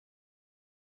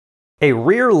A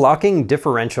rear locking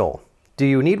differential. Do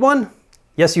you need one?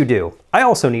 Yes, you do. I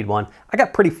also need one. I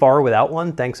got pretty far without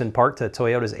one, thanks in part to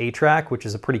Toyota's A-Track, which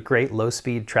is a pretty great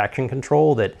low-speed traction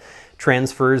control that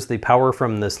transfers the power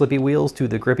from the slippy wheels to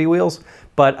the grippy wheels.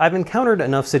 But I've encountered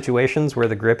enough situations where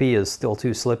the grippy is still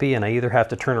too slippy and I either have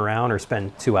to turn around or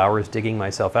spend 2 hours digging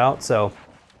myself out, so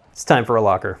it's time for a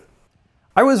locker.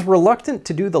 I was reluctant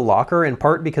to do the locker in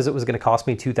part because it was going to cost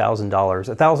me $2,000,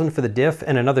 $1,000 for the diff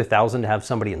and another $1,000 to have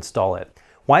somebody install it.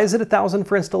 Why is it $1,000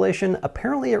 for installation?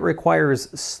 Apparently it requires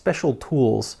special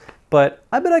tools, but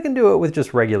I bet I can do it with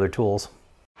just regular tools.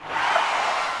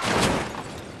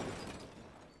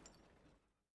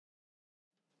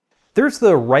 There's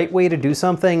the right way to do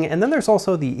something, and then there's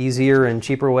also the easier and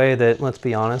cheaper way that, let's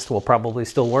be honest, will probably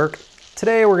still work.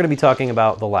 Today we're going to be talking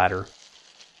about the latter.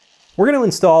 We're going to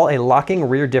install a locking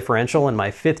rear differential in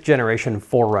my 5th generation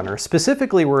 4Runner.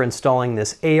 Specifically, we're installing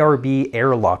this ARB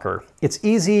air locker. It's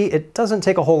easy, it doesn't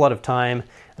take a whole lot of time.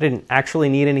 I didn't actually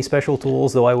need any special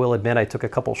tools, though I will admit I took a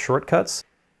couple shortcuts.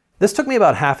 This took me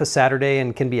about half a Saturday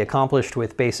and can be accomplished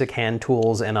with basic hand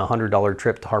tools and a $100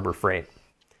 trip to Harbor Freight.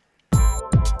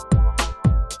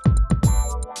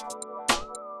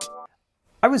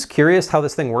 I was curious how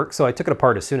this thing works, so I took it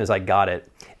apart as soon as I got it.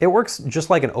 It works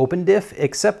just like an open diff,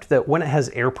 except that when it has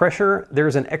air pressure,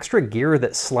 there's an extra gear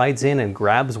that slides in and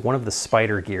grabs one of the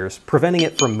spider gears, preventing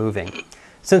it from moving.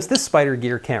 Since this spider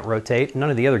gear can't rotate,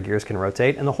 none of the other gears can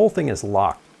rotate, and the whole thing is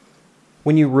locked.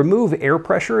 When you remove air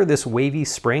pressure, this wavy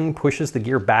spring pushes the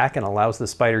gear back and allows the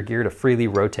spider gear to freely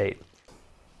rotate.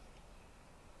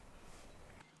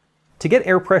 To get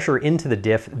air pressure into the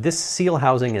diff, this seal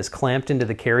housing is clamped into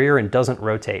the carrier and doesn't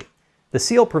rotate. The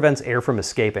seal prevents air from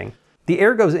escaping. The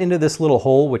air goes into this little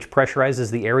hole which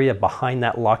pressurizes the area behind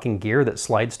that locking gear that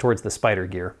slides towards the spider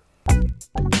gear.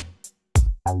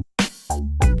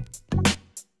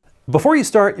 Before you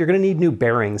start, you're going to need new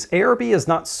bearings. ARB is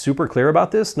not super clear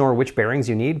about this, nor which bearings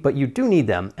you need, but you do need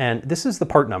them, and this is the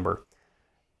part number.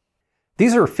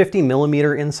 These are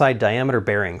 50mm inside diameter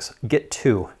bearings. Get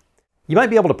 2. You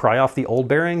might be able to pry off the old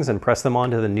bearings and press them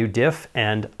onto the new diff,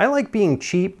 and I like being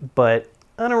cheap, but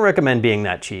I don't recommend being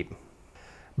that cheap.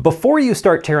 Before you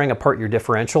start tearing apart your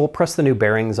differential, press the new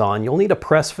bearings on. You'll need a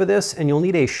press for this, and you'll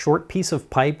need a short piece of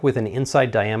pipe with an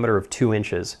inside diameter of 2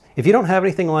 inches. If you don't have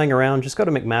anything lying around, just go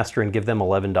to McMaster and give them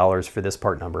 $11 for this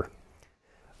part number.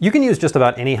 You can use just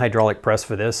about any hydraulic press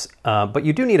for this, but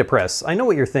you do need a press. I know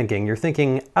what you're thinking. You're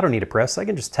thinking, I don't need a press. I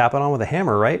can just tap it on with a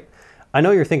hammer, right? I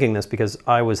know you're thinking this because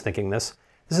I was thinking this.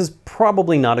 This is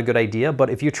probably not a good idea, but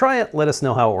if you try it, let us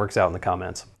know how it works out in the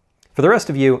comments. For the rest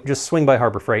of you, just swing by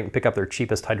Harbor Freight and pick up their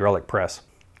cheapest hydraulic press.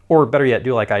 Or better yet,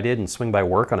 do like I did and swing by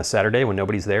work on a Saturday when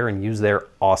nobody's there and use their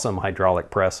awesome hydraulic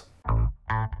press.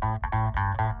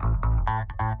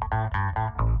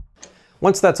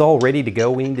 Once that's all ready to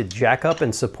go, we need to jack up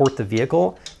and support the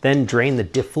vehicle, then drain the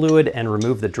diff fluid and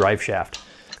remove the drive shaft.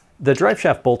 The drive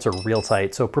shaft bolts are real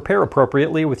tight, so prepare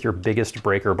appropriately with your biggest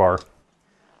breaker bar.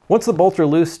 Once the bolts are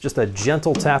loose, just a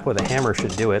gentle tap with a hammer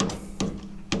should do it.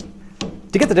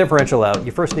 To get the differential out,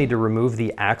 you first need to remove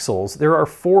the axles. There are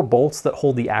 4 bolts that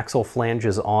hold the axle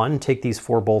flanges on. Take these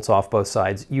 4 bolts off both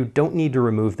sides. You don't need to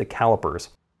remove the calipers.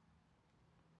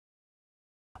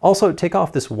 Also, take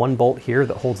off this 1 bolt here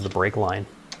that holds the brake line.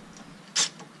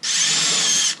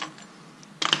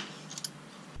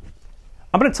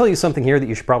 I'm going to tell you something here that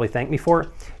you should probably thank me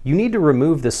for. You need to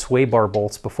remove the sway bar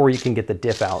bolts before you can get the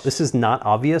diff out. This is not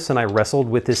obvious, and I wrestled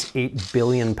with this 8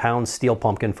 billion pound steel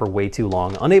pumpkin for way too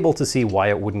long, unable to see why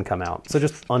it wouldn't come out. So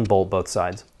just unbolt both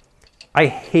sides. I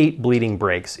hate bleeding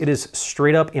brakes. It is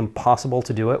straight up impossible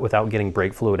to do it without getting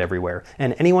brake fluid everywhere,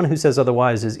 and anyone who says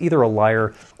otherwise is either a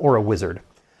liar or a wizard.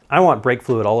 I want brake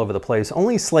fluid all over the place,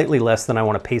 only slightly less than I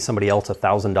want to pay somebody else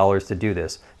 $1,000 to do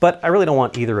this. But I really don't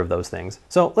want either of those things.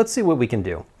 So let's see what we can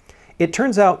do. It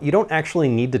turns out you don't actually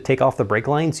need to take off the brake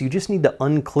lines, you just need to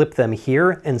unclip them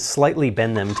here and slightly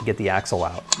bend them to get the axle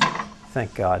out.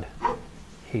 Thank God.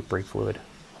 Hate brake fluid.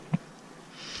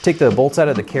 Take the bolts out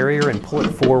of the carrier and pull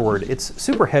it forward. It's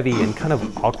super heavy and kind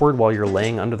of awkward while you're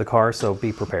laying under the car, so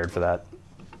be prepared for that.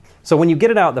 So when you get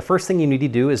it out, the first thing you need to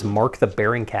do is mark the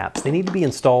bearing caps. They need to be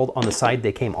installed on the side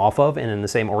they came off of and in the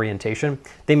same orientation.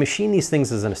 They machine these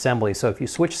things as an assembly, so if you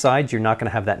switch sides, you're not going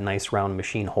to have that nice round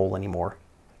machine hole anymore.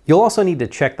 You'll also need to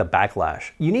check the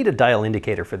backlash. You need a dial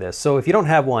indicator for this, so if you don't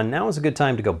have one, now is a good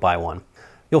time to go buy one.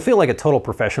 You'll feel like a total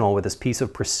professional with this piece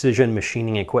of precision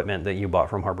machining equipment that you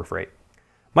bought from Harbor Freight.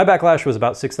 My backlash was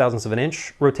about 0.06 of an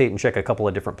inch. Rotate and check a couple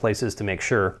of different places to make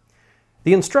sure.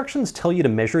 The instructions tell you to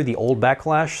measure the old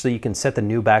backlash so you can set the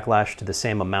new backlash to the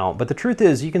same amount, but the truth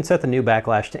is you can set the new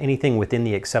backlash to anything within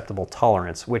the acceptable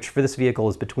tolerance, which for this vehicle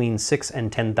is between 6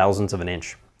 and 10 thousandths of an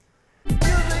inch.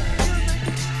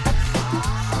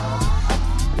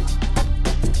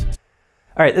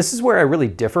 All right, this is where I really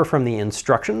differ from the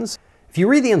instructions. If you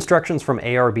read the instructions from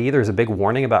ARB, there's a big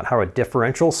warning about how a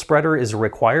differential spreader is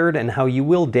required and how you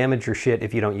will damage your shit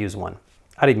if you don't use one.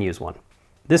 I didn't use one.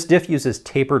 This diff uses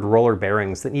tapered roller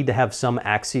bearings that need to have some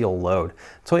axial load.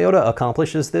 Toyota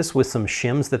accomplishes this with some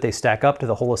shims that they stack up to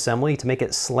the whole assembly to make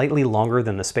it slightly longer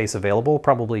than the space available,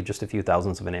 probably just a few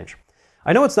thousandths of an inch.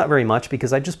 I know it's not very much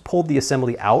because I just pulled the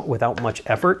assembly out without much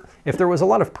effort. If there was a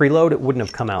lot of preload, it wouldn't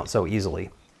have come out so easily.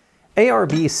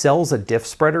 ARB sells a diff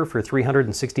spreader for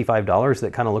 $365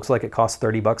 that kind of looks like it costs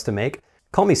 30 bucks to make.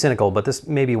 Call me cynical, but this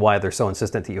may be why they're so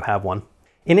insistent that you have one.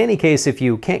 In any case, if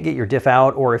you can't get your diff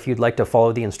out, or if you'd like to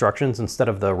follow the instructions instead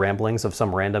of the ramblings of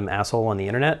some random asshole on the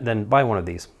internet, then buy one of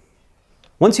these.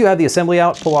 Once you have the assembly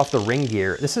out, pull off the ring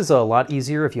gear. This is a lot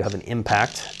easier if you have an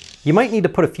impact. You might need to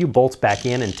put a few bolts back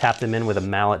in and tap them in with a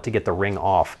mallet to get the ring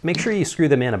off. Make sure you screw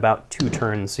them in about 2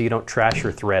 turns so you don't trash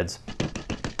your threads.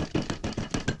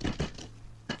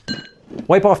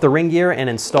 Wipe off the ring gear and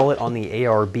install it on the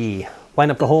ARB. Line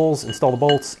up the holes, install the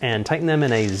bolts, and tighten them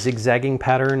in a zigzagging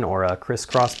pattern or a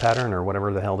crisscross pattern or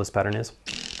whatever the hell this pattern is.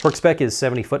 Torque spec is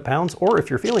 70 foot-pounds, or if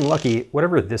you're feeling lucky,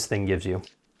 whatever this thing gives you.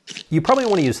 You probably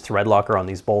want to use thread locker on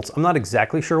these bolts. I'm not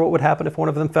exactly sure what would happen if one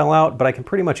of them fell out, but I can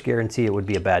pretty much guarantee it would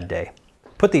be a bad day.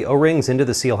 Put the O-rings into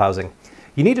the seal housing.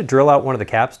 You need to drill out one of the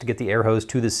caps to get the air hose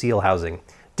to the seal housing.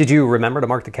 Did you remember to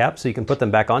mark the cap so you can put them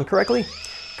back on correctly?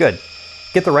 Good.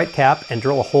 Get the right cap and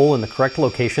drill a hole in the correct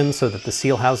location so that the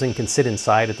seal housing can sit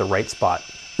inside at the right spot.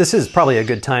 This is probably a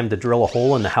good time to drill a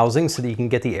hole in the housing so that you can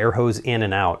get the air hose in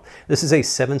and out. This is a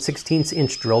 7/16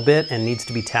 inch drill bit and needs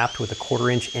to be tapped with a 1/4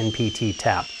 inch NPT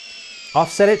tap.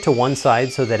 Offset it to one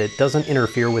side so that it doesn't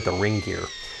interfere with the ring gear.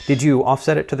 Did you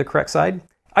offset it to the correct side?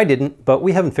 I didn't, but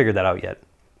we haven't figured that out yet.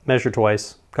 Measure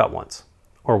twice, cut once,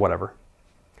 or whatever.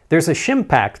 There's a shim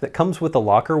pack that comes with the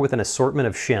locker with an assortment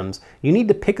of shims. You need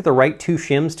to pick the right 2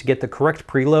 shims to get the correct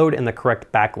preload and the correct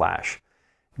backlash.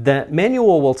 The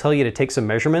manual will tell you to take some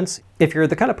measurements. If you're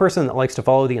the kind of person that likes to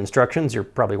follow the instructions, you're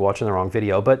probably watching the wrong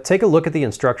video, but take a look at the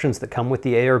instructions that come with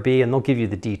the ARB and they'll give you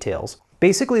the details.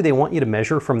 Basically, they want you to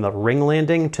measure from the ring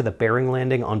landing to the bearing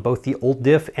landing on both the old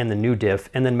diff and the new diff,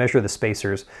 and then measure the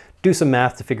spacers. Do some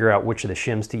math to figure out which of the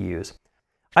shims to use.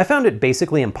 I found it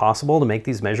basically impossible to make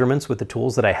these measurements with the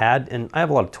tools that I had, and I have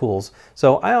a lot of tools,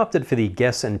 so I opted for the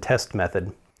guess and test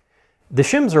method. The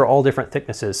shims are all different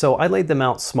thicknesses, so I laid them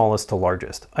out smallest to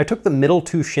largest. I took the middle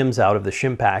 2 shims out of the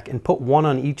shim pack and put one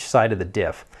on each side of the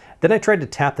diff. Then I tried to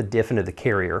tap the diff into the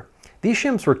carrier. These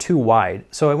shims were too wide,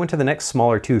 so I went to the next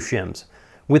smaller 2 shims.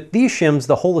 With these shims,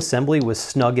 the whole assembly was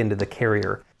snug into the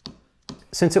carrier.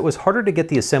 Since it was harder to get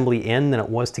the assembly in than it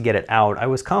was to get it out, I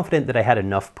was confident that I had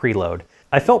enough preload.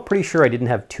 I felt pretty sure I didn't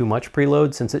have too much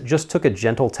preload since it just took a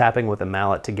gentle tapping with a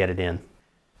mallet to get it in.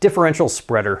 Differential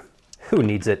spreader. Who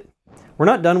needs it? We're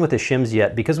not done with the shims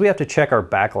yet because we have to check our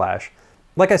backlash.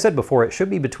 Like I said before, it should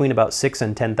be between about 6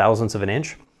 and 10 thousandths of an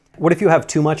inch. What if you have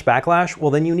too much backlash?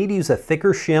 Well, then you need to use a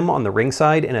thicker shim on the ring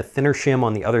side and a thinner shim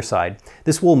on the other side.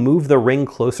 This will move the ring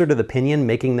closer to the pinion,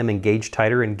 making them engage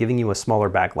tighter and giving you a smaller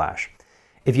backlash.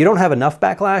 If you don't have enough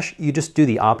backlash, you just do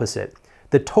the opposite.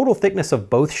 The total thickness of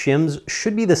both shims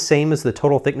should be the same as the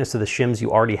total thickness of the shims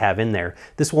you already have in there.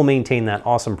 This will maintain that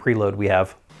awesome preload we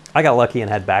have. I got lucky and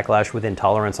had backlash within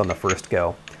tolerance on the first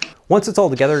go. Once it's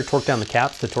all together, torque down the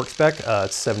caps to torque spec.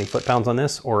 It's 70 foot-pounds on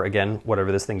this, or again,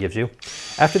 whatever this thing gives you.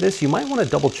 After this, you might want to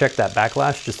double check that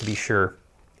backlash just to be sure.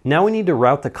 Now we need to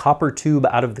route the copper tube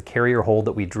out of the carrier hole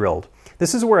that we drilled.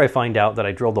 This is where I find out that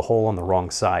I drilled the hole on the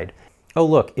wrong side. Oh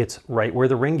look, it's right where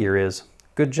the ring gear is.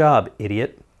 Good job,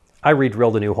 idiot. I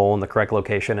re-drilled a new hole in the correct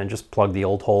location and just plugged the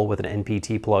old hole with an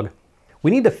NPT plug. We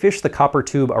need to fish the copper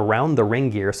tube around the ring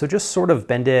gear, so just sort of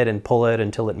bend it and pull it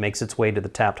until it makes its way to the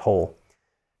tapped hole.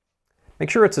 Make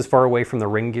sure it's as far away from the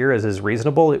ring gear as is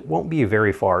reasonable. It won't be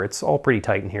very far, it's all pretty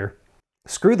tight in here.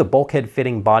 Screw the bulkhead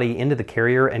fitting body into the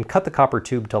carrier and cut the copper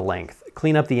tube to length.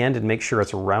 Clean up the end and make sure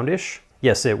it's roundish.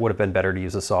 Yes, it would have been better to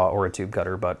use a saw or a tube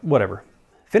cutter, but whatever.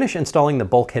 Finish installing the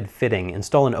bulkhead fitting,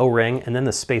 install an O-ring and then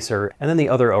the spacer and then the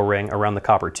other O-ring around the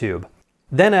copper tube.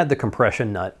 Then add the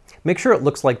compression nut. Make sure it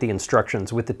looks like the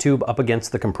instructions with the tube up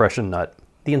against the compression nut.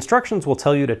 The instructions will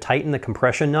tell you to tighten the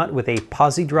compression nut with a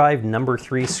Posi-Drive No.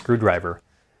 3 screwdriver.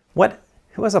 What?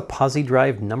 Who has a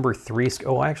Posi-Drive No. 3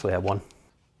 Oh, I actually have one.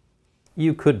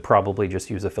 You could probably just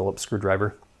use a Phillips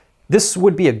screwdriver. This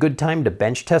would be a good time to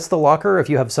bench test the locker if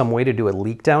you have some way to do a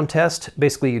leak down test.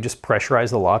 Basically, you just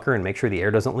pressurize the locker and make sure the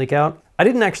air doesn't leak out. I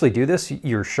didn't actually do this,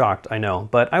 you're shocked, I know,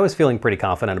 but I was feeling pretty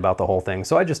confident about the whole thing,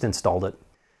 so I just installed it.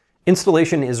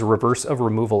 Installation is reverse of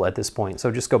removal at this point, so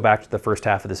just go back to the first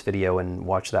half of this video and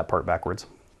watch that part backwards.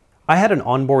 I had an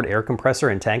onboard air compressor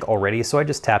and tank already, so I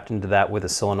just tapped into that with a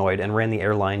solenoid and ran the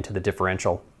air line to the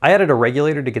differential. I added a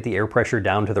regulator to get the air pressure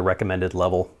down to the recommended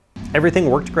level. Everything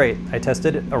worked great. I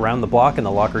tested it around the block and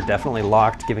the locker definitely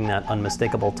locked, giving that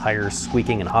unmistakable tire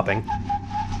squeaking and hopping.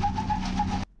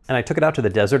 And I took it out to the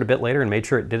desert a bit later and made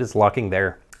sure it did its locking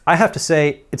there. I have to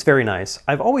say, it's very nice.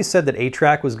 I've always said that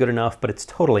A-track was good enough, but it's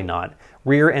totally not.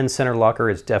 Rear and center locker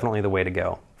is definitely the way to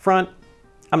go. Front,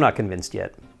 I'm not convinced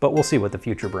yet, but we'll see what the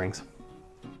future brings.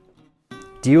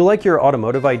 Do you like your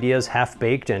automotive ideas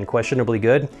half-baked and questionably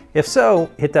good? If so,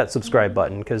 hit that subscribe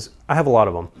button, because I have a lot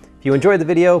of them. If you enjoyed the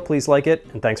video, please like it,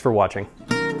 and thanks for watching.